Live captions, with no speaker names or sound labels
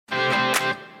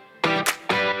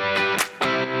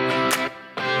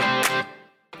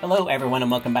Hello, everyone,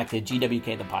 and welcome back to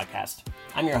GWK, the podcast.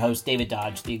 I'm your host, David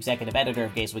Dodge, the executive editor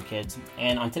of Gays with Kids,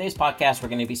 and on today's podcast, we're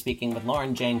going to be speaking with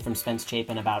Lauren Jang from Spence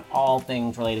Chapin about all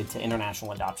things related to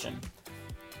international adoption.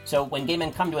 So when gay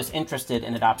men come to us interested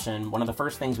in adoption, one of the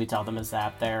first things we tell them is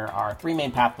that there are three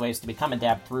main pathways to become a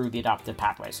dad through the adoptive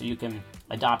pathway. So you can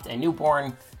adopt a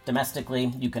newborn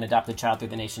domestically, you can adopt a child through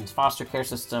the nation's foster care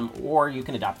system, or you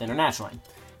can adopt internationally.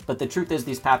 But the truth is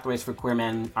these pathways for queer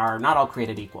men are not all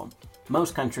created equal.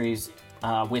 Most countries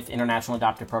with international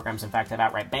adoptive programs, in fact, have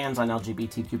outright bans on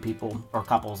LGBTQ people or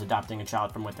couples adopting a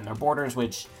child from within their borders,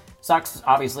 which sucks,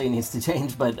 obviously, and needs to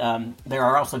change. But there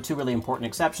are also two really important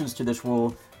exceptions to this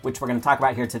rule, which we're going to talk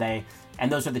about here today. And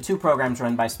those are the two programs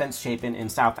run by Spence Chapin in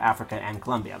South Africa and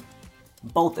Colombia.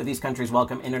 Both of these countries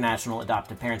welcome international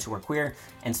adoptive parents who are queer,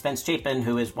 and Spence Chapin,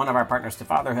 who is one of our partners to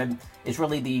fatherhood, is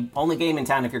really the only game in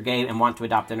town if you're gay and want to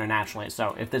adopt internationally.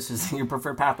 So if this is your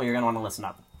preferred pathway, you're going to want to listen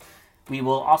up. We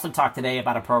will also talk today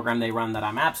about a program they run that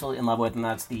I'm absolutely in love with, and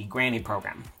that's the Granny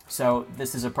program. So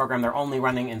this is a program they're only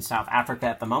running in South Africa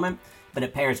at the moment, but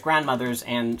it pairs grandmothers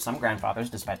and some grandfathers,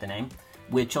 despite the name,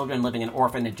 with children living in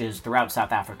orphanages throughout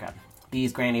South Africa.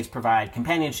 These grannies provide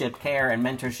companionship, care, and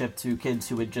mentorship to kids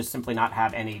who would just simply not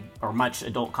have any or much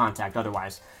adult contact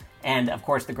otherwise. And of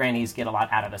course, the grannies get a lot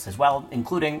out of this as well,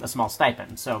 including a small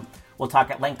stipend. So we'll talk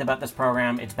at length about this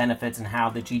program, its benefits, and how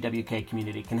the GWK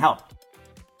community can help.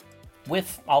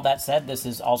 With all that said, this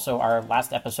is also our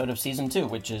last episode of Season 2,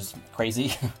 which is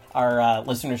crazy. Our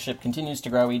listenership continues to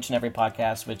grow each and every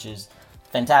podcast, which is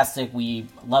fantastic. We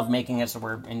love making it, so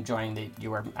we're enjoying that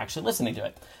you are actually listening to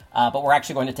it. But we're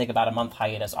actually going to take about a month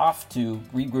hiatus off to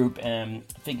regroup and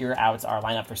figure out our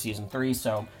lineup for Season 3.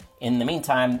 So in the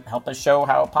meantime, help us show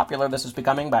how popular this is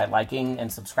becoming by liking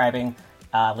and subscribing.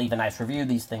 Leave a nice review.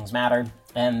 These things matter.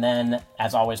 And then,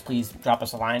 as always, please drop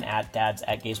us a line at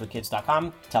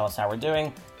dads@gayswithkids.com. Tell us how we're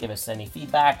doing. Give us any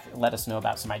feedback. Let us know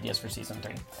about some ideas for Season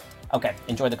 3. Okay,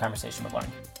 enjoy the conversation with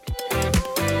Lauren.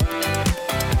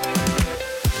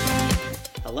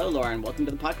 Hello, Lauren. Welcome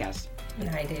to the podcast.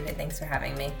 Hi, David. Thanks for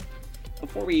having me.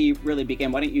 Before we really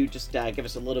begin, why don't you just give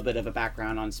us a little bit of a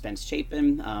background on Spence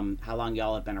Chapin, how long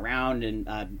y'all have been around,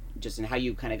 and just in how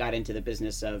you kind of got into the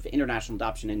business of international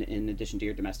adoption in addition to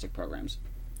your domestic programs.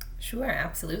 Sure,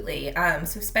 absolutely.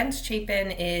 So Spence Chapin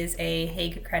is a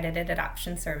Hague-accredited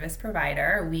adoption service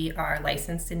provider. We are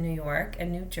licensed in New York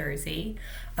and New Jersey.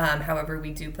 However,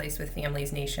 we do place with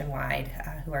families nationwide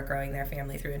who are growing their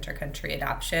family through intercountry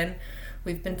adoption.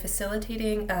 We've been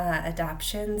facilitating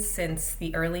adoptions since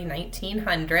the early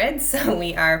 1900s, so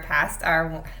we are past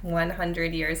our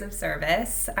 100 years of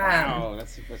service. Wow,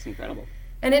 that's incredible.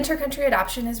 And intercountry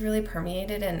adoption has really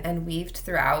permeated and weaved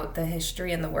throughout the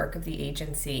history and the work of the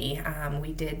agency.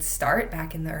 We did start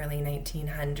back in the early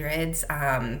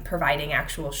 1900s providing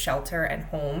actual shelter and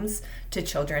homes to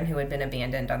children who had been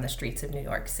abandoned on the streets of New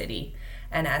York City.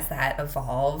 And as that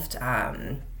evolved,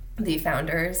 the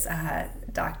founders,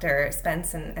 Dr.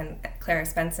 Spence and Clara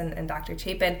Spence and Dr.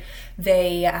 Chapin,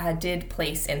 they did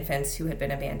place infants who had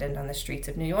been abandoned on the streets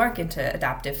of New York into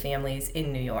adoptive families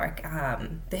in New York.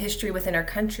 The history within our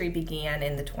country began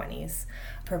in the 20s,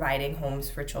 providing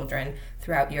homes for children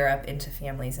throughout Europe into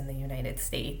families in the United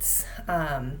States.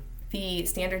 The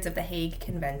standards of the Hague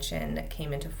Convention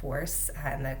came into force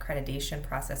and the accreditation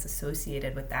process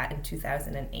associated with that in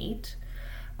 2008.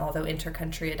 Although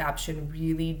intercountry adoption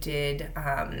really did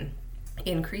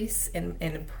increase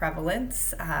in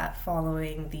prevalence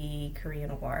following the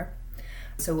Korean War.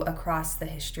 So across the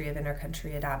history of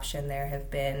intercountry adoption, there have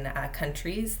been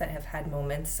countries that have had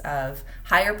moments of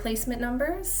higher placement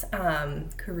numbers,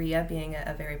 Korea being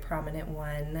a very prominent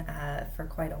one for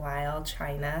quite a while.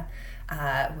 China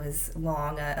was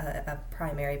long a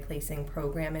primary placing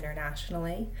program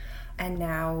internationally. And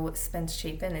now Spence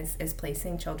Chapin is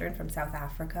placing children from South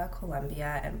Africa,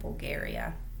 Colombia, and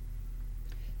Bulgaria.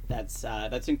 That's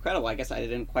incredible. I guess I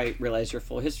didn't quite realize your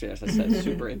full history. That's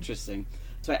super interesting.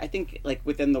 So I think, like,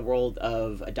 within the world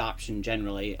of adoption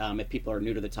generally, if people are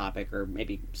new to the topic or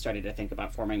maybe starting to think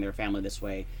about forming their family this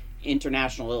way,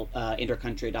 international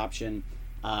intercountry adoption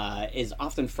is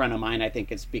often front of mind. I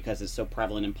think it's because it's so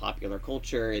prevalent in popular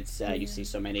culture. It's you see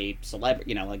so many like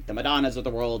the Madonnas of the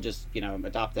world just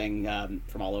adopting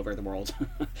from all over the world.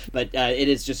 But it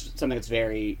is just something that's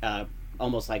very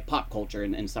almost like pop culture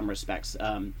in some respects.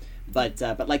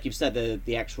 But like you've said,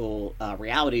 the actual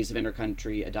realities of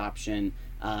intercountry adoption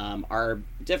are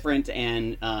different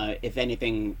and, if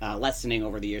anything, lessening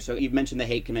over the years. So you've mentioned the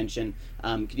Hague Convention.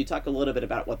 Could you talk a little bit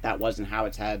about what that was and how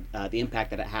it's had the impact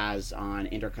that it has on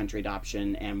intercountry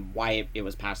adoption and why it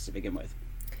was passed to begin with?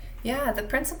 Yeah, the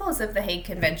principles of the Hague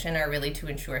Convention are really to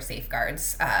ensure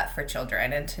safeguards for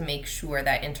children and to make sure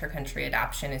that intercountry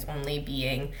adoption is only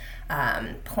being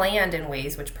planned in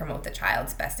ways which promote the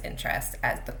child's best interest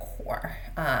as the core.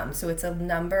 So it's a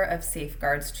number of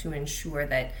safeguards to ensure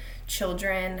that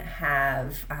children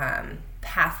have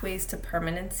pathways to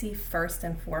permanency first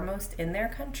and foremost in their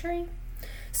country,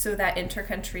 so that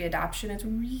intercountry adoption is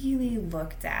really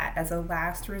looked at as a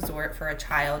last resort for a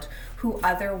child who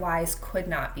otherwise could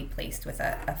not be placed with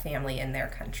a family in their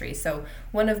country. So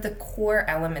one of the core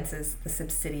elements is the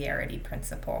subsidiarity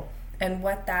principle. And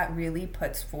what that really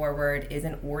puts forward is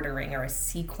an ordering or a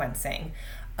sequencing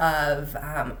of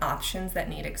options that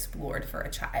need explored for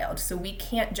a child. So we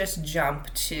can't just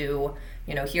jump to,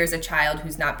 here's a child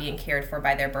who's not being cared for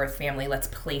by their birth family, let's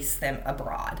place them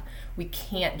abroad. We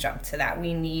can't jump to that.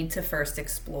 We need to first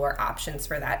explore options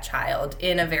for that child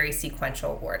in a very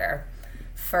sequential order.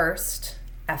 First,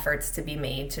 efforts to be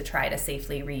made to try to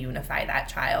safely reunify that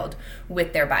child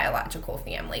with their biological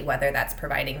family, whether that's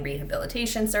providing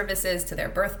rehabilitation services to their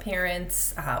birth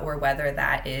parents, or whether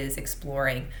that is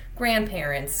exploring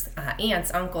grandparents,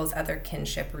 aunts, uncles, other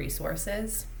kinship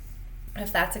resources.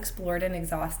 If that's explored and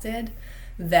exhausted,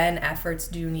 then efforts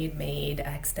do need made,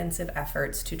 extensive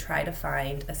efforts to try to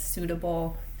find a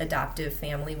suitable adoptive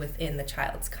family within the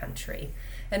child's country.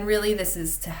 And really this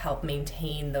is to help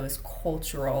maintain those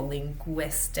cultural,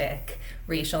 linguistic,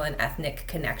 racial, and ethnic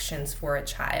connections for a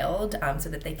child, so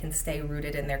that they can stay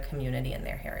rooted in their community and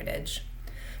their heritage.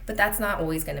 But that's not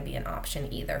always going to be an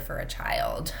option either for a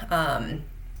child.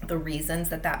 The reasons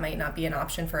that might not be an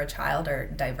option for a child are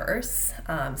diverse.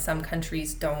 Some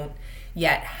countries don't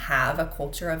yet have a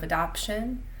culture of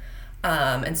adoption.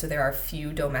 And so there are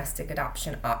few domestic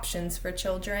adoption options for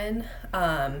children.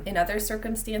 In other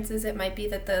circumstances, it might be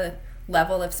that the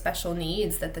level of special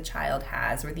needs that the child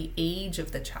has, or the age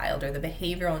of the child, or the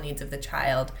behavioral needs of the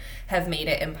child have made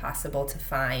it impossible to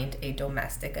find a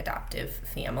domestic adoptive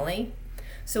family.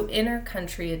 So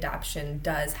inter-country adoption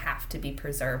does have to be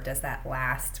preserved as that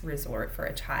last resort for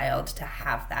a child to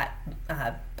have that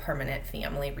permanent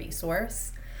family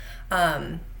resource.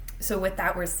 So with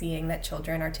that, we're seeing that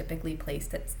children are typically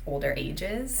placed at older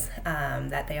ages,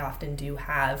 that they often do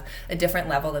have a different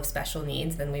level of special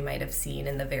needs than we might have seen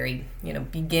in the very,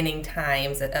 beginning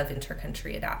times of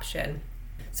intercountry adoption.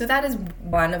 So that is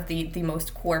one of the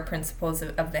most core principles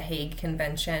of the Hague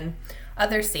Convention.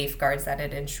 Other safeguards that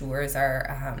it ensures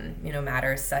are,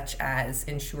 matters such as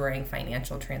ensuring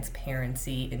financial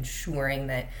transparency, ensuring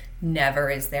that never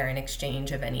is there an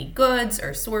exchange of any goods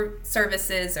or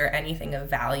services or anything of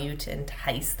value to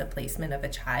entice the placement of a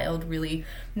child, really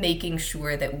making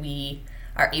sure that we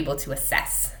are able to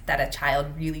assess that a child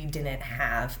really didn't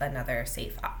have another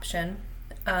safe option.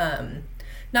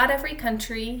 Not every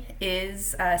country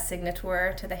is a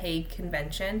signatory to the Hague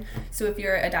Convention. So if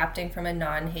you're adopting from a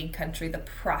non-Hague country, the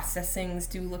processings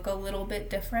do look a little bit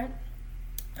different.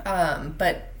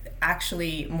 But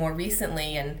actually, more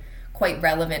recently and quite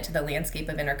relevant to the landscape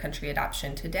of intercountry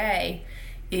adoption today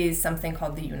is something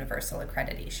called the Universal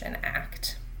Accreditation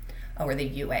Act, or the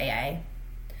UAA.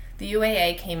 The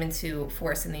UAA came into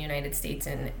force in the United States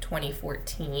in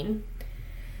 2014.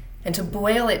 And to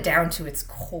boil it down to its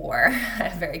core,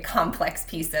 a very complex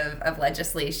piece of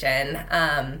legislation,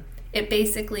 it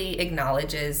basically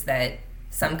acknowledges that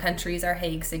some countries are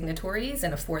Hague signatories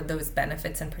and afford those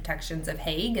benefits and protections of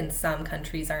Hague, and some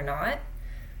countries are not.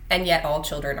 And yet all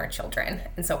children are children.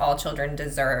 And so all children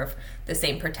deserve the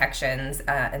same protections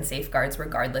and safeguards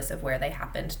regardless of where they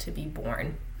happened to be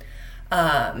born.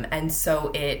 And so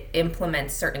it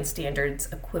implements certain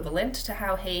standards equivalent to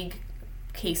how Hague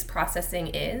case processing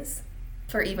is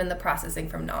for even the processing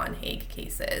from non-Hague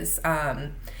cases.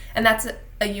 And that's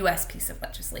a U.S. piece of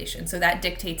legislation. So that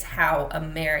dictates how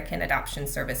American adoption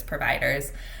service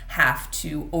providers have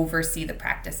to oversee the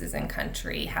practices in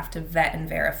country, have to vet and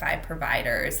verify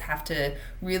providers, have to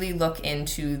really look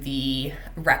into the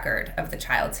record of the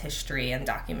child's history and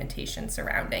documentation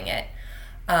surrounding it.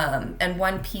 And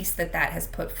one piece that has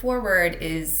put forward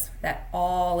is that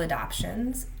all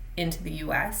adoptions into the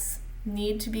U.S.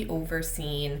 need to be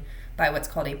overseen by what's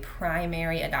called a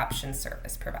primary adoption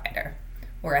service provider,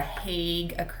 or a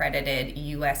Hague-accredited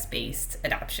U.S.-based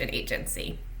adoption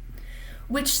agency,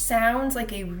 which sounds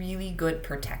like a really good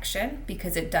protection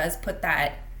because it does put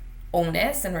that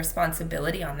onus and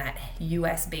responsibility on that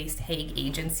U.S.-based Hague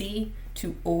agency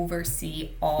to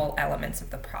oversee all elements of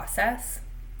the process.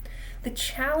 The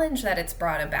challenge that it's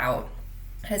brought about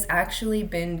has actually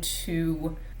been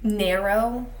to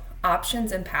narrow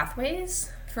options and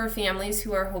pathways for families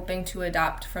who are hoping to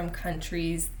adopt from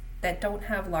countries that don't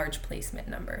have large placement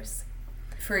numbers.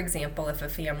 For example, if a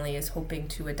family is hoping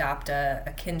to adopt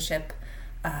a kinship,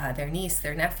 their niece,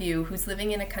 their nephew, who's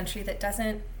living in a country that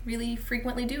doesn't really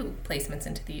frequently do placements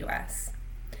into the U.S.,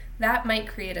 that might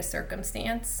create a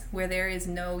circumstance where there is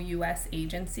no U.S.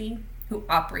 agency who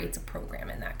operates a program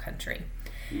in that country.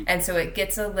 And so it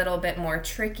gets a little bit more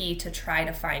tricky to try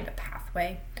to find a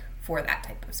pathway for that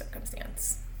type of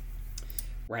circumstance.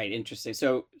 Right. Interesting.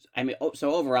 So,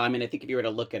 so overall, I think if you were to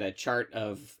look at a chart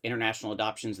of international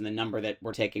adoptions and the number that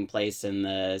were taking place in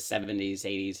the 70s,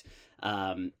 80s,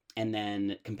 and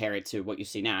then compare it to what you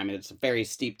see now, it's a very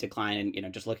steep decline.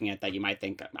 And, just looking at that, you might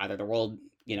think either the world,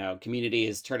 community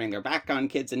is turning their back on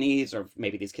kids and needs, or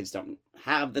maybe these kids don't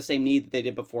have the same need that they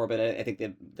did before. But I think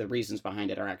the reasons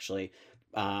behind it are actually,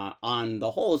 on the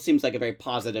whole, it seems like a very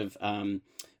positive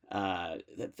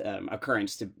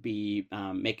occurrence to be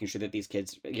making sure that these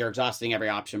kids, you're exhausting every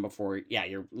option before,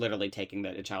 you're literally taking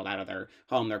the child out of their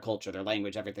home, their culture, their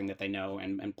language, everything that they know,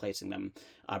 and placing them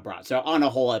abroad. So on a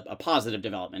whole, a positive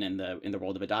development in the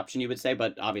world of adoption, you would say,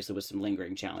 but obviously with some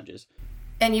lingering challenges.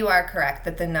 And you are correct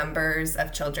that the numbers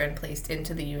of children placed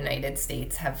into the United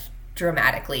States have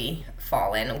dramatically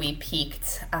fallen. We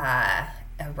peaked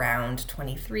around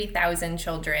 23,000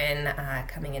 children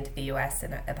coming into the U.S.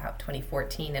 in about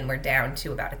 2014, and we're down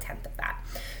to about a tenth of that.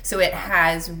 So it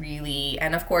has really,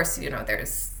 and of course,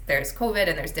 there's COVID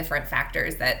and there's different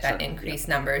factors that increase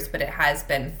numbers, but it has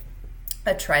been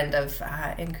a trend of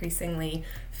increasingly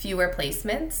fewer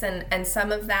placements, and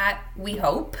some of that, we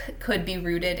hope, could be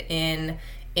rooted in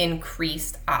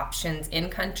increased options in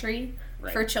country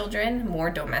for children,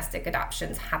 more domestic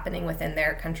adoptions happening within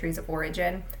their countries of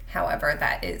origin. However,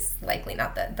 that is likely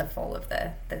not the full of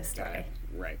the story.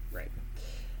 Right.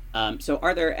 So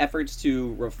are there efforts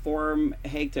to reform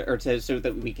Hague so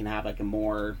that we can have like a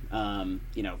more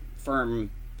firm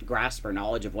grasp or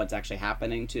knowledge of what's actually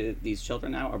happening to these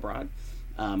children now abroad?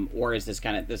 Or is this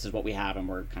is what we have and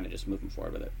we're kind of just moving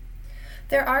forward with it?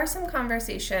 There are some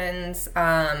conversations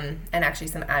and actually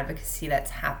some advocacy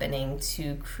that's happening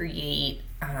to create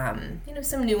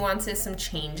some nuances, some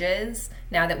changes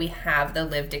now that we have the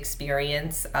lived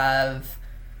experience of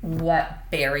what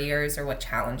barriers or what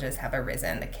challenges have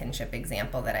arisen, the kinship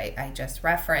example that I just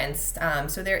referenced.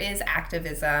 So there is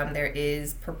activism, there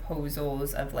is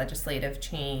proposals of legislative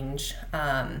change,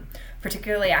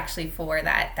 particularly actually for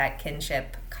that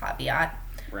kinship caveat.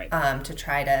 Right. To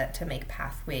try to make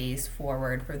pathways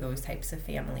forward for those types of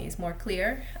families more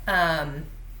clear.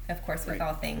 Of course, with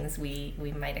all things,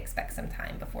 we might expect some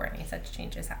time before any such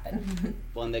changes happen.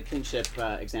 Well, and the kinship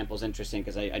example is interesting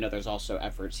because I know there's also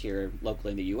efforts here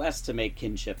locally in the U.S. to make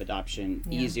kinship adoption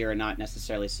easier and not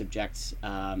necessarily subject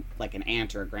like an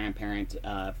aunt or a grandparent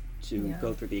to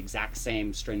go through the exact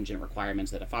same stringent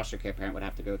requirements that a foster care parent would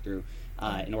have to go through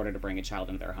in order to bring a child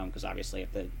into their home. Because obviously,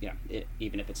 if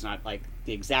even if it's not like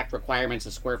the exact requirements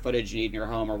of square footage you need in your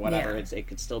home or whatever, it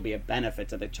could still be a benefit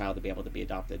to the child to be able to be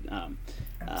adopted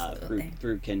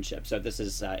through kinship. So this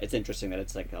is it's interesting that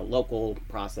it's like a local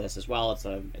process as well. It's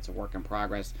a work in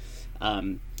progress.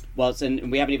 Well, and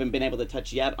we haven't even been able to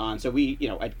touch yet on. So we,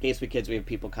 at Gates with Kids, we have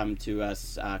people come to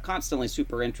us constantly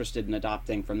super interested in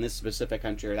adopting from this specific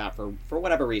country or that for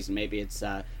whatever reason. Maybe it's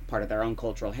part of their own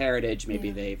cultural heritage.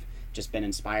 Maybe they've just been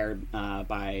inspired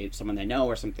by someone they know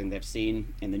or something they've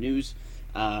seen in the news.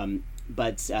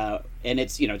 But and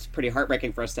it's pretty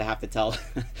heartbreaking for us to have to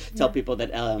tell people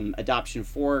that adoption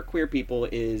for queer people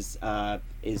is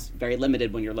very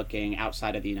limited when you're looking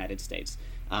outside of the United States.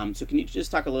 So can you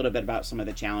just talk a little bit about some of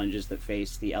the challenges that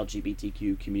face the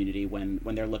LGBTQ community when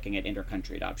they're looking at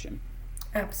intercountry adoption?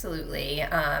 Absolutely.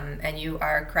 And you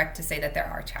are correct to say that there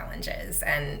are challenges.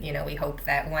 And, we hope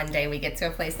that one day we get to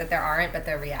a place that there aren't, but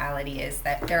the reality is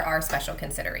that there are special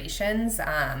considerations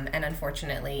and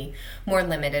unfortunately more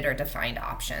limited or defined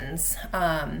options.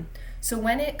 So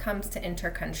when it comes to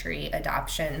intercountry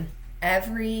adoption,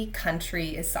 every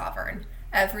country is sovereign.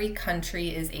 Every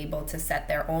country is able to set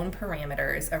their own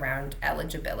parameters around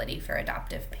eligibility for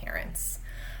adoptive parents.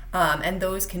 And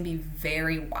those can be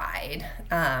very wide.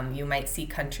 You might see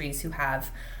countries who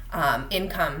have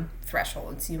income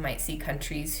thresholds. You might see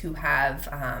countries who have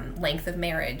length of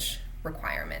marriage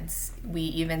requirements. We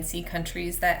even see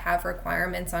countries that have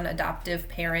requirements on adoptive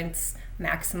parents'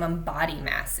 maximum body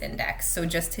mass index. So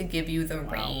just to give you the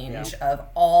range of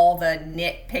all the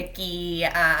nitpicky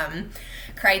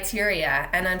criteria.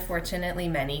 And unfortunately,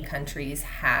 many countries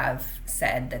have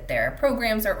said that their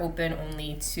programs are open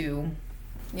only to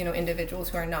individuals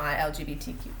who are not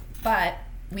LGBTQ. But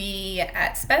we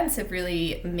at Spence have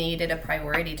really made it a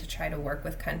priority to try to work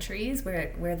with countries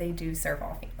where they do serve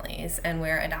all families and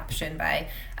where adoption by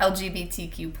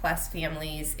LGBTQ plus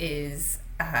families is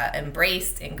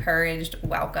embraced, encouraged,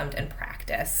 welcomed, and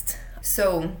practiced.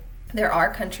 So there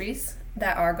are countries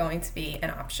that are going to be an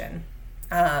option.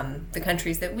 The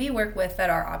countries that we work with that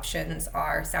are options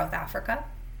are South Africa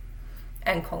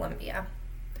and Colombia.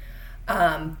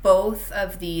 Both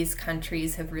of these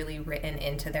countries have really written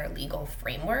into their legal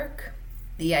framework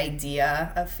the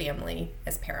idea of family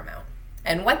as paramount.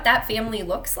 And what that family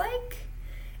looks like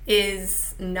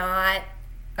is not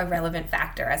a relevant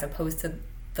factor as opposed to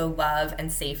the love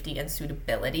and safety and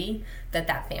suitability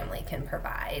that family can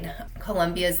provide.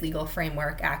 Colombia's legal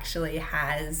framework actually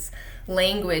has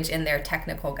language in their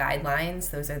technical guidelines.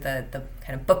 Those are the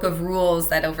kind of book of rules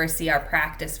that oversee our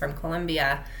practice from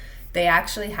Colombia. They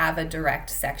actually have a direct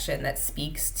section that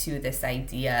speaks to this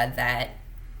idea that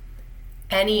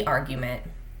any argument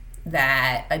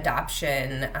that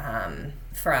adoption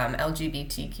from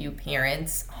LGBTQ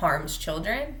parents harms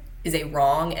children is a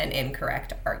wrong and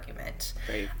incorrect argument.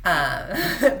 Great.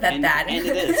 And it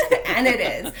is. And it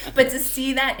is. But to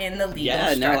see that in the legal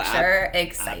structure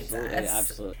excites us.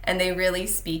 Absolutely. And they really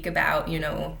speak about,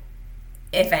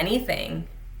 if anything,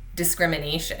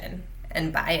 discrimination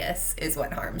and bias is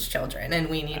what harms children. And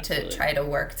we need to try to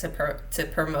work to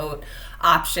promote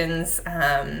options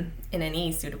in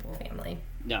any suitable family.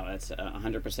 No, that's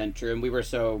 100% true. And we were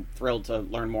so thrilled to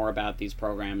learn more about these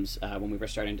programs when we were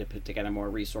starting to put together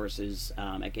more resources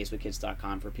at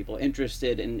GaysWithKids.com for people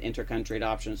interested in intercountry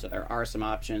adoptions. So there are some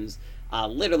options.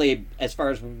 Literally, as far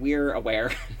as we're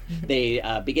aware, they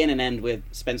begin and end with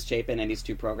Spence Chapin and these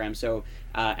two programs. So,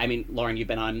 Lauren, you've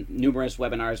been on numerous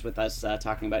webinars with us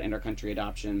talking about intercountry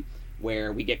adoption,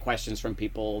 where we get questions from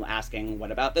people asking,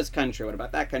 what about this country? What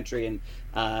about that country? And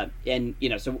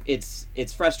so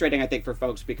it's frustrating, I think, for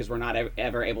folks because we're not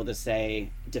ever able to say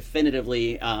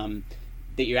definitively that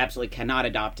you absolutely cannot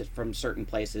adopt it from certain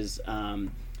places.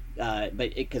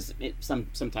 But because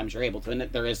sometimes you're able to, and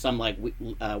there is some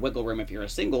wiggle room if you're a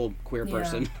single queer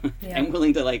person and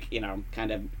willing to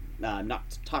kind of not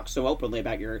talk so openly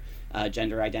about your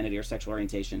gender identity or sexual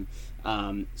orientation.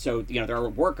 So there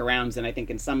are workarounds, and I think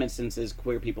in some instances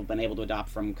queer people have been able to adopt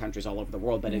from countries all over the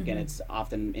world, but again, it's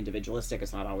often individualistic.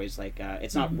 It's not always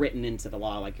it's not written into the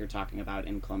law like you're talking about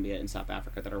in Colombia and South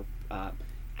Africa that are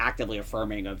actively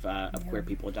affirming of queer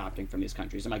people adopting from these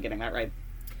countries. Am I getting that right?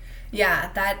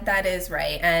 Yeah, that is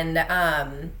right. And,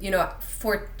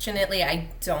 fortunately, I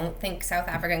don't think South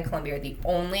Africa and Colombia are the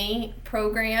only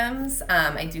programs.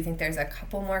 I do think there's a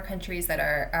couple more countries that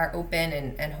are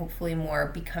open and hopefully more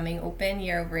becoming open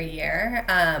year over year.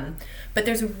 But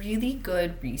there's a really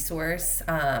good resource.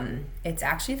 It's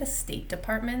actually the State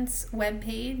Department's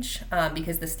webpage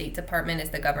because the State Department is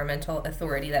the governmental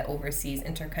authority that oversees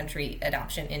intercountry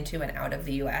adoption into and out of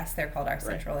the U.S. They're called our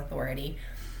central authority.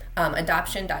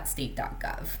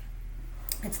 Adoption.state.gov.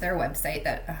 It's their website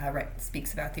that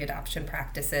speaks about the adoption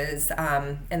practices.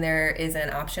 And there is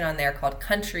an option on there called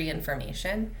country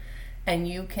information. And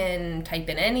you can type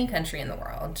in any country in the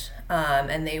world.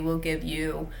 And they will give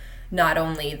you not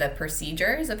only the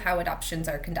procedures of how adoptions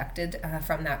are conducted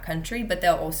from that country, but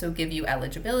they'll also give you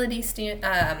eligibility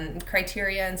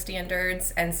criteria and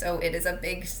standards. And so it is a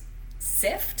big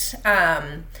sift.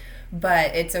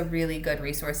 But it's a really good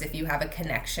resource if you have a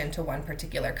connection to one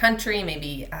particular country.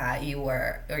 Maybe you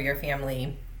or your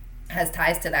family has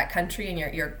ties to that country and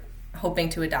you're hoping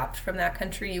to adopt from that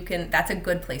country. That's a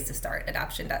good place to start,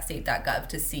 adoption.state.gov,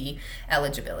 to see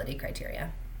eligibility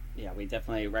criteria. Yeah, we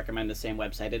definitely recommend the same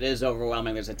website. It is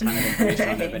overwhelming. There's a ton of information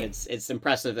on there, but it's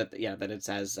impressive that it's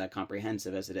as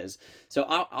comprehensive as it is. So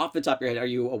off the top of your head, are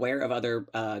you aware of other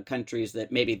countries that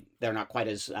maybe they're not quite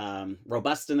as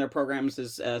robust in their programs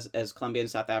as Colombia and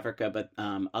South Africa, but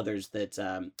others that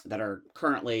are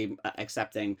currently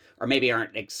accepting or maybe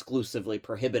aren't exclusively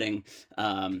prohibiting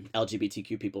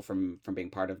LGBTQ people from being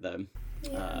part of the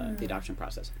adoption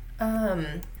process?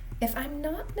 If I'm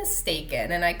not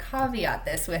mistaken, and I caveat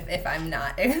this with if I'm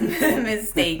not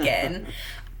mistaken,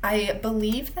 I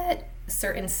believe that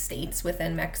certain states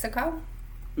within Mexico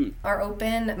are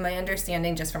open. My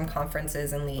understanding just from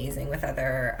conferences and liaising with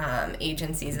other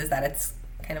agencies is that it's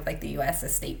kind of like the U.S., a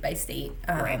state-by-state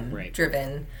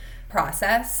driven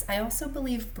process. I also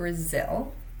believe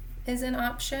Brazil is an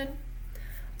option.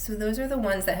 So those are the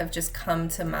ones that have just come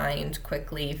to mind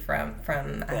quickly from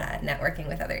networking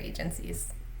with other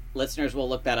agencies. Listeners will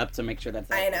look that up to make sure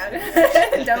that's... I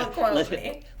know. Don't quote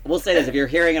me. We'll say this. If you're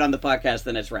hearing it on the podcast,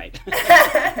 then it's right.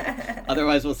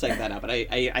 Otherwise, we'll check that out. But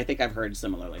I think I've heard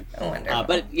similarly. Wonderful.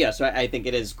 But yeah, so I think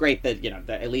it is great that,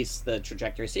 that at least the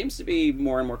trajectory seems to be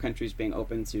more and more countries being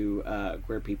open to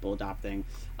queer people adopting.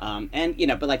 And,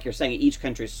 but like you're saying, each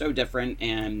country is so different.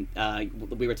 And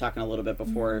we were talking a little bit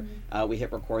before we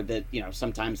hit record that,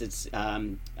 sometimes it's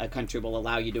a country will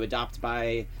allow you to adopt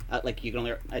by, like you can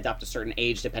only adopt a certain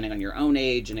age depending on your own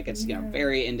age. And it gets,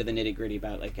 very into the nitty gritty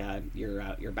about like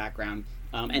your background.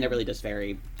 And it really does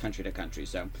vary country to country.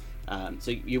 So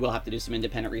you will have to do some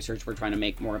independent research. We're trying to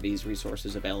make more of these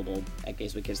resources available at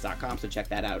gayswithkids.com. So check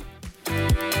that out.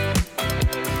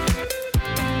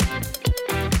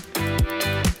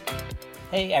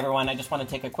 Hey everyone, I just want to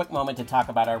take a quick moment to talk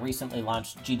about our recently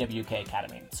launched GWK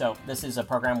Academy. So this is a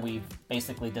program we've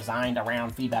basically designed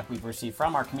around feedback we've received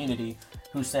from our community,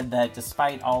 who said that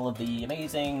despite all of the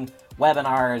amazing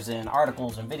webinars and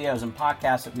articles and videos and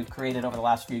podcasts that we've created over the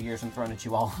last few years and thrown at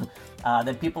you all,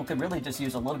 that people could really just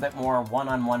use a little bit more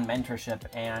one-on-one mentorship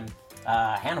and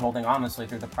hand-holding, honestly,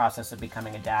 through the process of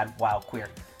becoming a dad while queer.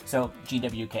 So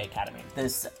GWK Academy.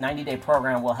 This 90-day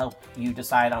program will help you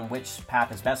decide on which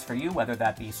path is best for you, whether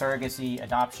that be surrogacy,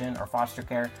 adoption, or foster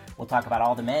care. We'll talk about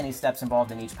all the many steps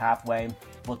involved in each pathway.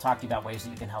 We'll talk to you about ways that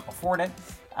you can help afford it.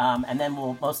 And then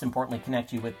we'll most importantly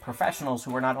connect you with professionals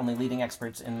who are not only leading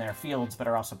experts in their fields, but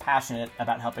are also passionate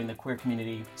about helping the queer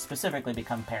community specifically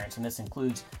become parents. And this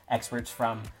includes experts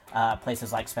from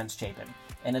places like Spence Chapin.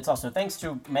 And it's also thanks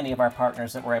to many of our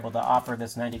partners that we're able to offer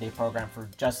this 90-day program for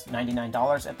just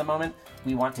 $99 at the moment.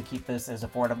 We want to keep this as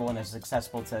affordable and as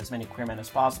accessible to as many queer men as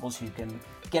possible, so you can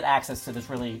get access to this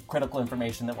really critical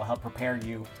information that will help prepare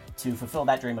you to fulfill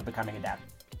that dream of becoming a dad.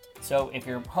 So if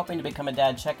you're hoping to become a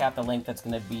dad, check out the link that's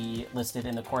going to be listed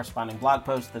in the corresponding blog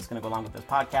post that's going to go along with this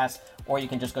podcast, or you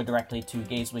can just go directly to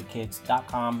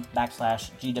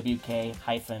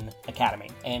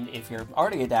gayswithkids.com/GWK-Academy. And if you're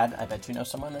already a dad, I bet you know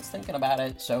someone that's thinking about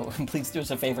it, so please do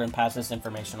us a favor and pass this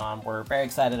information on. We're very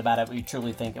excited about it. We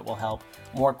truly think it will help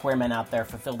more queer men out there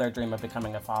fulfill their dream of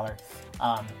becoming a father.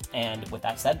 And with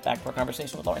that said, back to our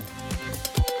conversation with Lauren.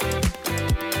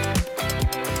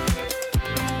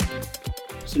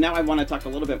 So now I want to talk a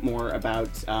little bit more about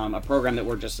a program that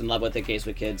we're just in love with at Gays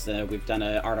with Kids. We've done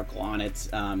an article on it,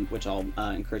 which I'll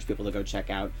encourage people to go check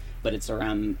out. But it's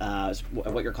around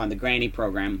what you're calling the Granny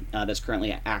program that's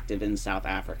currently active in South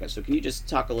Africa. So can you just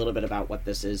talk a little bit about what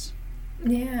this is?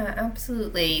 Yeah,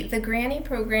 absolutely. The Granny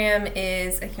program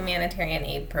is a humanitarian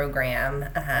aid program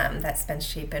that Spence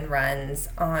Chapin runs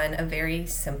on a very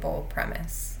simple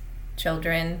premise.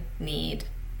 Children need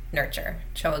nurture.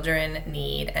 Children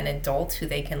need an adult who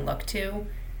they can look to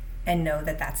and know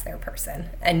that that's their person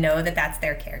and know that that's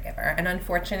their caregiver. And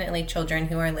unfortunately, children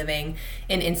who are living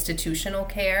in institutional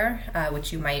care,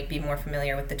 which you might be more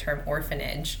familiar with the term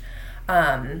orphanage,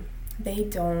 they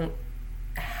don't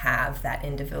have that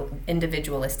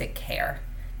individualistic care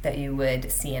that you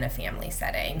would see in a family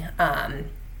setting.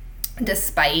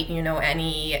 Despite,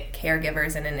 any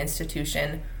caregivers in an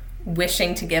institution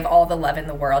wishing to give all the love in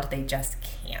the world, they just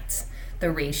can't.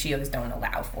 The ratios don't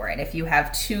allow for it. If you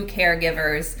have 2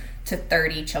 caregivers to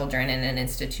 30 children in an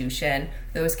institution,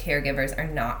 those caregivers are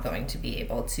not going to be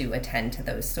able to attend to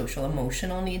those social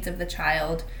emotional needs of the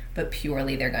child, but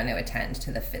purely they're going to attend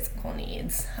to the physical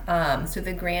needs. So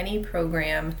the Granny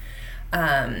program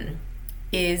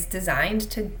is designed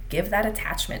to give that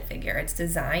attachment figure. It's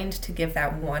designed to give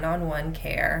that one-on-one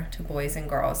care to boys and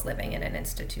girls living in an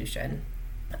institution.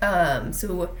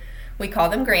 So we call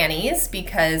them grannies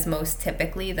because most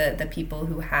typically the people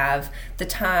who have the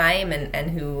time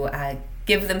and who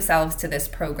give themselves to this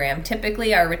program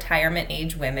typically are retirement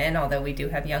age women, although we do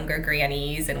have younger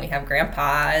grannies and we have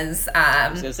grandpas. I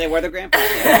was going to say, we're the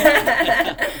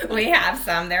grandpas. We have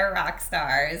some. They're rock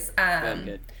stars.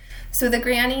 Good. So the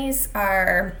grannies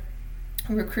are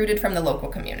recruited from the local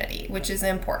community, which is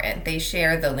important. They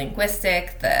share the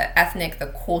linguistic, the ethnic, the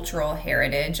cultural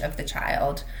heritage of the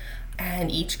child,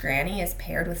 and each granny is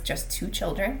paired with just 2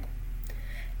 children.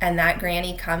 And that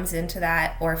granny comes into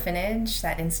that orphanage,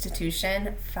 that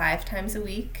institution, 5 times a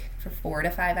week for 4 to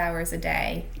 5 hours a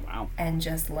day. Wow. And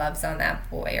just loves on that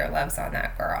boy or loves on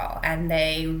that girl. And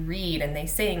they read and they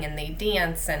sing and they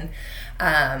dance and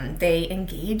they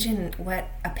engage in what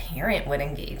a parent would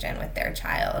engage in with their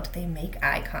child. They make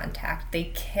eye contact. They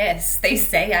kiss. They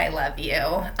say, I love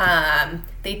you.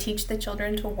 They teach the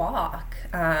children to walk.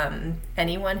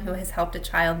 Anyone who has helped a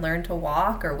child learn to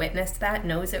walk or witnessed that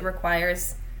knows it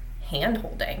requires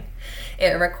hand-holding.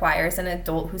 It requires an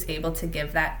adult who's able to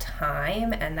give that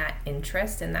time and that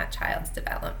interest in that child's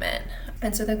development.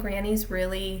 And so the grannies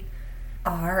really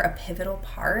are a pivotal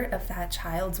part of that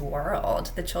child's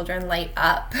world. The children light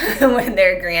up when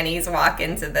their grannies walk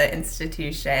into the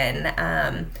institution.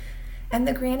 And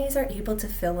the grannies are able to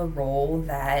fill a role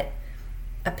that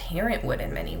a parent would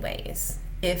in many ways.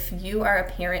 If you are a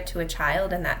parent to a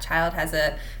child and that child has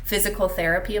a physical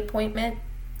therapy appointment,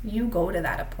 you go to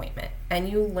that appointment and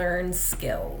you learn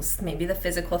skills. Maybe the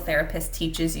physical therapist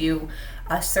teaches you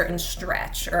a certain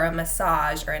stretch or a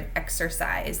massage or an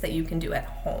exercise that you can do at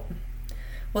home.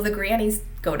 Well, the grannies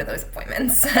go to those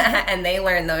appointments and they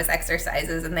learn those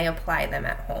exercises and they apply them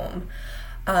at home.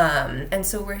 And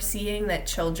so we're seeing that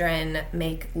children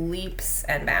make leaps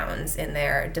and bounds in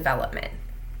their development,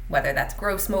 whether that's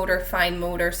gross motor, fine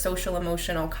motor, social,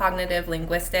 emotional, cognitive,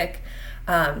 linguistic,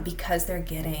 because they're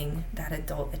getting that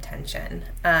adult attention.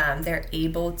 They're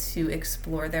able to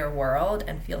explore their world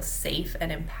and feel safe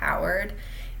and empowered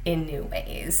in new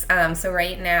ways. So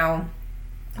right now,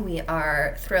 we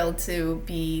are thrilled to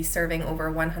be serving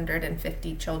over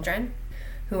 150 children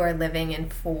who are living in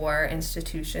 4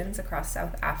 institutions across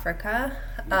South Africa.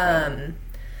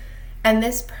 And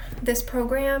this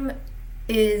program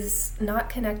is not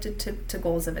connected to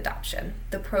goals of adoption.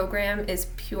 The program is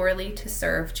purely to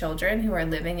serve children who are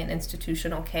living in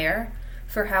institutional care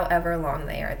for however long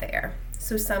they are there.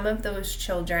 So some of those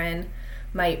children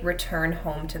might return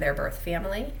home to their birth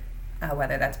family,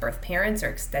 whether that's birth parents or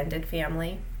extended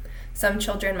family. Some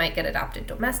children might get adopted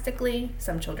domestically.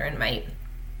 Some children might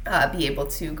be able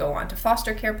to go on to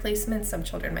foster care placements. Some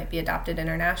children might be adopted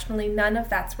internationally. None of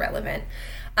that's relevant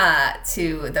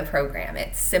to the program.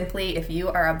 It's simply, if you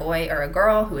are a boy or a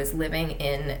girl who is living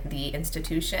in the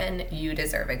institution, you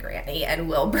deserve a granny, and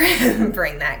we'll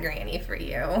bring that granny for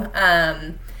you.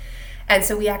 And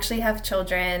so we actually have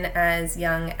children as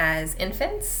young as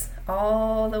infants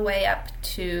all the way up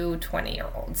to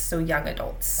 20-year-olds, so young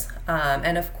adults.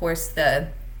 And of course, the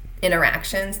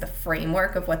interactions, the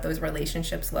framework of what those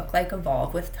relationships look like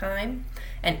evolve with time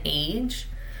and age.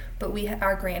 But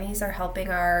our grannies are helping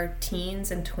our teens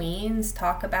and tweens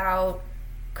talk about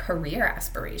career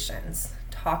aspirations,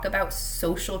 talk about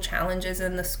social challenges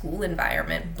in the school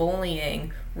environment,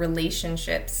 bullying,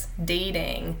 relationships,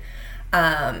 dating,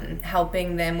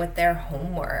 helping them with their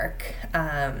homework,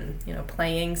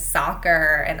 playing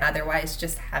soccer, and otherwise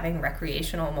just having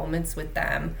recreational moments with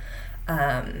them.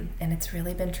 And it's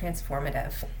really been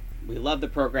transformative. We love the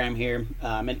program here,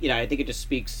 and I think it just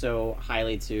speaks so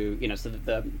highly to so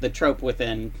the trope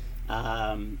within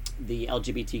the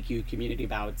LGBTQ community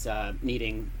about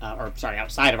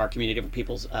outside of our community, of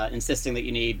people's insisting that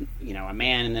you need a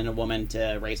man and then a woman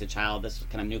to raise a child. This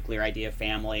kind of nuclear idea of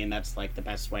family, and that's like the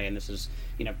best way. And this is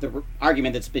the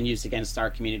argument that's been used against our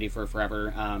community for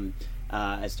forever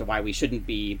as to why we shouldn't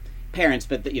be parents.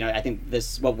 But I think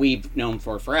this what we've known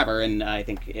for forever, and I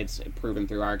think it's proven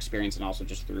through our experience and also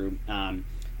just through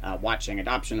watching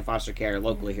adoption and foster care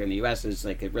locally here in the U.S. is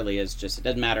like it really is just, it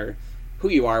doesn't matter who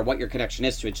you are, what your connection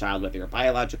is to a child, whether you're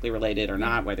biologically related or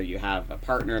not, whether you have a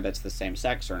partner that's the same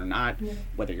sex or not,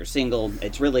 whether you're single.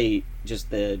 It's really just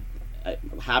the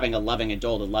having a loving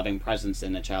adult, a loving presence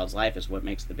in a child's life is what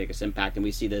makes the biggest impact. And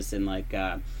we see this in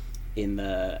in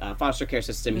the foster care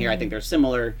system here. I think there's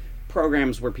similar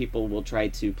programs where people will try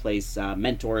to place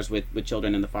mentors with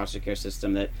children in the foster care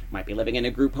system that might be living in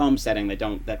a group home setting that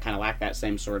kind of lack that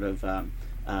same sort of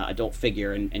adult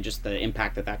figure, and just the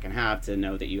impact that can have to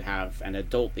know that you have an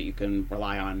adult that you can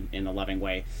rely on in a loving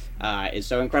way is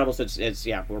so incredible. So it's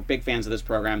we're big fans of this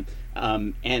program,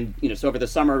 and so over the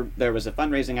summer there was a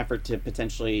fundraising effort to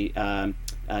potentially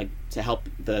to help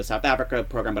the South Africa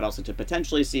program, but also to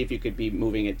potentially see if you could be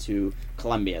moving it to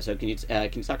Colombia. So can you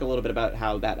talk a little bit about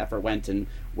how that effort went and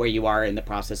where you are in the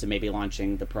process of maybe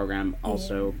launching the program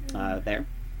also there?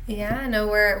 Yeah, no,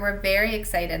 we're very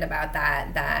excited about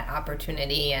that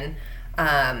opportunity, and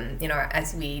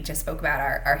as we just spoke about,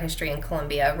 our history in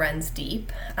Colombia runs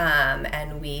deep,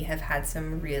 and we have had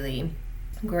some really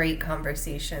great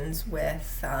conversations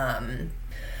with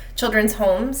children's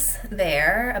homes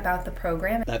there about the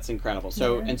program. That's incredible.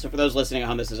 So, and so for those listening at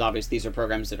home, this is obvious. These are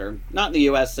programs that are not in the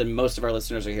U.S. and most of our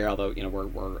listeners are here, although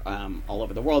we're all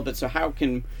over the world. But so, how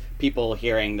can people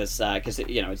hearing this? Because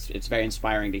it's very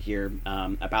inspiring to hear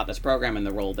about this program and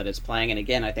the role that it's playing. And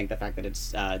again, I think the fact that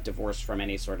it's divorced from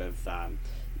any sort of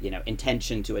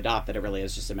intention to adopt, that it really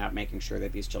is just about making sure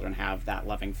that these children have that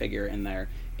loving figure in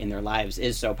their lives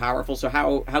is so powerful. So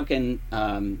how can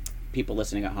people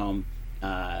listening at home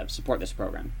support this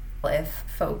program? If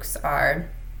folks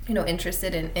are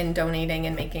interested in donating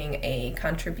and making a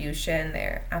contribution,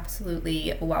 they're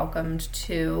absolutely welcomed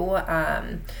to.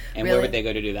 And really, where would they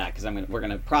go to do that? Because we're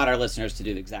going to prod our listeners to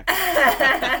do the exact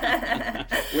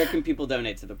Where can people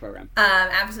donate to the program?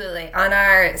 Absolutely. On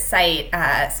our site,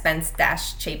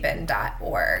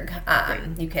 spence-chapin.org,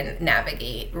 you can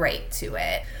navigate right to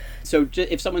it. So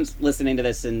if someone's listening to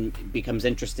this and becomes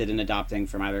interested in adopting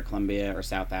from either Colombia or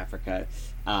South Africa,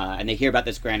 and they hear about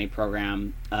this granny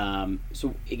program,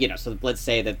 so let's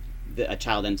say that a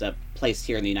child ends up placed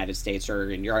here in the United States or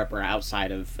in Europe or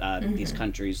outside of these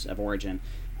countries of origin.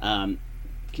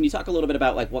 Can you talk a little bit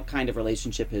about what kind of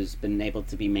relationship has been able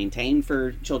to be maintained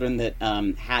for children that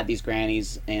had these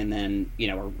grannies and then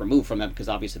are removed from them, because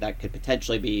obviously that could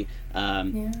potentially be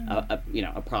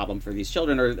a problem for these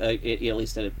children, or at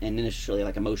least an initially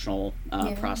emotional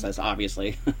process.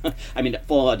 Obviously, I mean,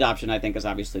 full adoption I think is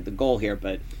obviously the goal here,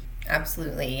 but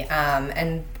absolutely,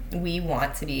 and we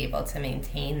want to be able to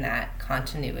maintain that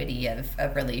continuity of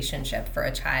relationship for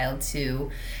a child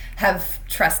to have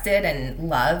trusted and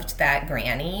loved that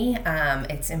granny.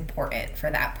 It's important for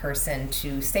that person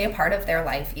to stay a part of their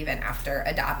life even after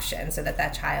adoption, so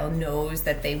that child knows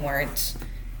that they weren't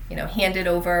handed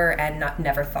over and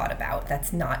never thought about.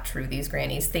 That's not true. These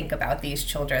grannies think about these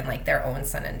children like their own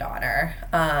son and daughter.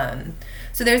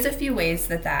 So there's a few ways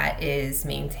that is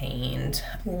maintained.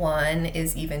 One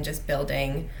is even just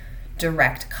building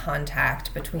direct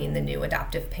contact between the new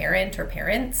adoptive parent or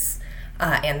parents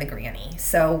and the granny.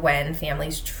 So when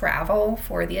families travel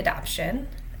for the adoption,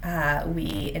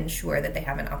 we ensure that they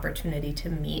have an opportunity to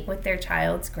meet with their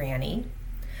child's granny.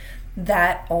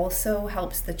 That also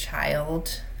helps the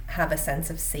child have a sense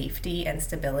of safety and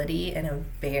stability in a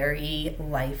very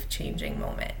life-changing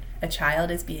moment. A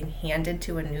child is being handed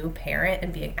to a new parent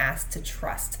and being asked to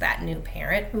trust that new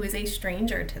parent who is a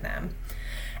stranger to them.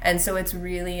 And so it's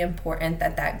really important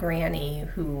that granny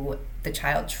who the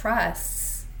child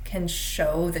trusts can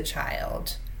show the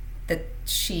child that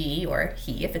she or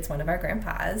he, if it's one of our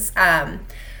grandpas,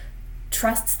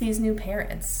 trusts these new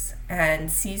parents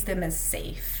and sees them as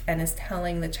safe and is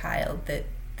telling the child that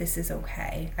this is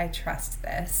okay, I trust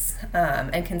this,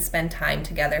 and can spend time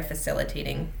together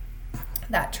facilitating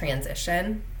that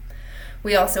transition.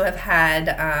 We also have had,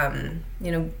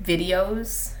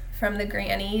 videos from the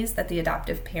grannies that the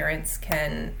adoptive parents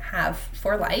can have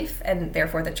for life, and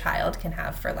therefore the child can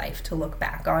have for life, to look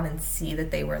back on and see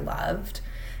that they were loved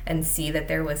and see that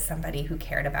there was somebody who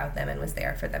cared about them and was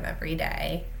there for them every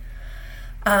day.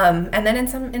 And then in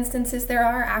some instances there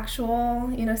are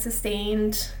actual,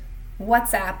 sustained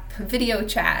WhatsApp video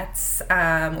chats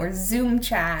or Zoom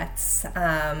chats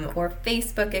or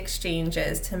Facebook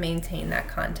exchanges to maintain that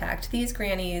contact. These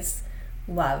grannies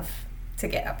love to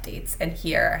get updates and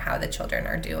hear how the children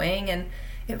are doing, and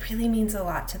it really means a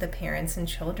lot to the parents and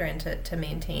children to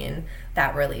maintain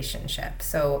that relationship.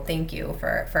 So thank you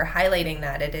for highlighting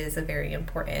that. It is a very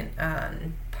important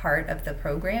part of the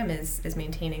program is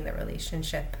maintaining the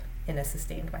relationship in a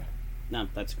sustained way. No,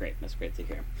 that's great. That's great to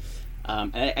hear.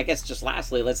 And I guess just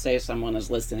lastly, let's say someone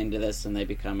is listening to this and they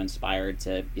become inspired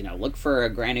to, look for a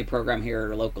granny program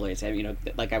here locally. So,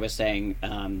 like I was saying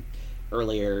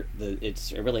earlier,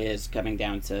 it really is coming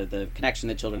down to the connection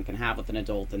that children can have with an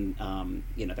adult, and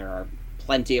there are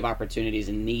plenty of opportunities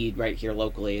and need right here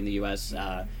locally in the U.S.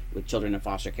 With children in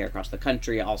foster care across the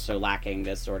country, also lacking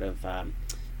this sort of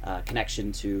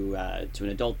connection to an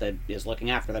adult that is looking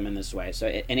after them in this way. So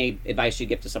any advice you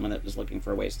give to someone that is looking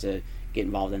for ways to get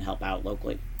involved and help out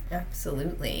locally?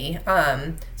 Absolutely.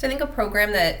 So I think a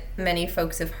program that many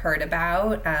folks have heard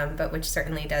about, but which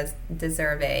certainly does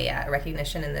deserve a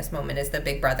recognition in this moment, is the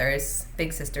Big Brothers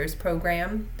Big Sisters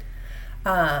program.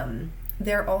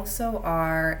 There also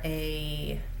are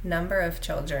a number of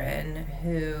children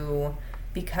who,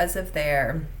 because of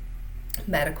their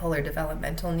medical or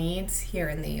developmental needs here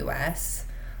in the U.S.,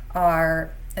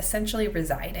 are essentially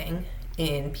residing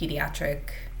in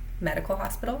pediatric medical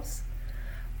hospitals.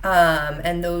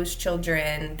 And those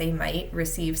children, they might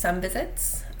receive some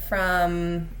visits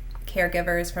from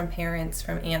caregivers, from parents,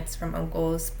 from aunts, from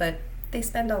uncles, but they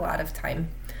spend a lot of time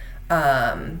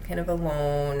kind of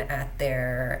alone at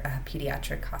their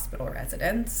pediatric hospital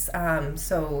residence.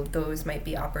 So those might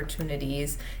be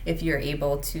opportunities if you're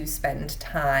able to spend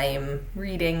time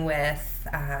reading with,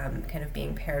 kind of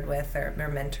being paired with or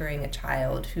mentoring a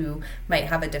child who might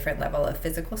have a different level of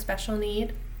physical special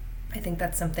need. I think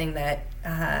that's something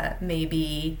that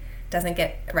maybe doesn't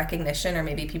get recognition, or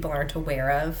maybe people aren't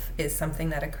aware of, is something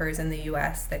that occurs in the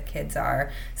U.S., that kids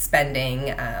are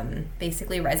spending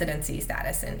basically residency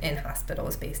status in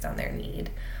hospitals based on their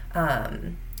need.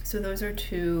 So those are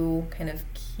two kind of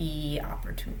key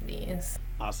opportunities.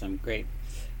 Awesome. Great.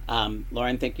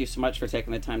 Lauren, thank you so much for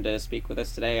taking the time to speak with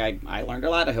us today. I learned a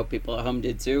lot. I hope people at home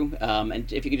did too.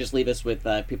 And if you could just leave us with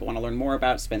people want to learn more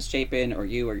about Spence Chapin or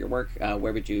you or your work,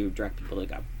 where would you direct people to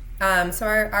go? So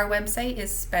our website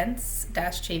is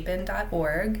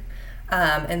spence-chapin.org.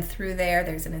 And through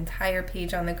there's an entire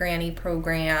page on the Granny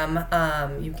program.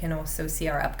 You can also see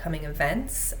our upcoming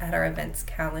events at our events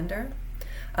calendar.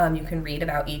 You can read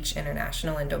about each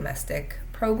international and domestic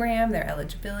program, their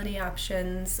eligibility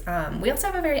options. We also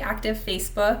have a very active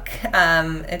Facebook.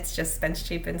 It's just Spence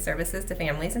Chapin Services to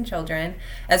Families and Children,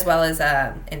 as well as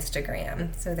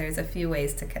Instagram. So there's a few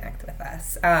ways to connect with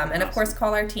us. And of course,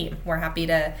 call our team. We're happy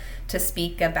to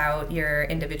speak about your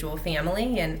individual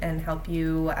family and help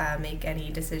you make any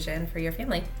decision for your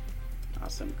family.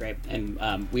 Awesome, great. And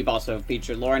we've also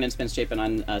featured Lauren and Spence Chapin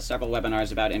on several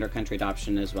webinars about intercountry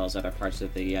adoption as well as other parts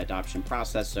of the adoption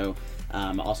process. So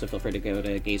also feel free to go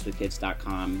to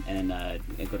gazewithkids.com and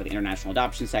go to the international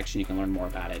adoption section. You can learn more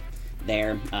about it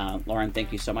there. Lauren,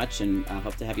 thank you so much, and I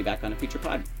hope to have you back on a future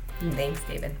pod. Thanks,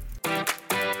 David.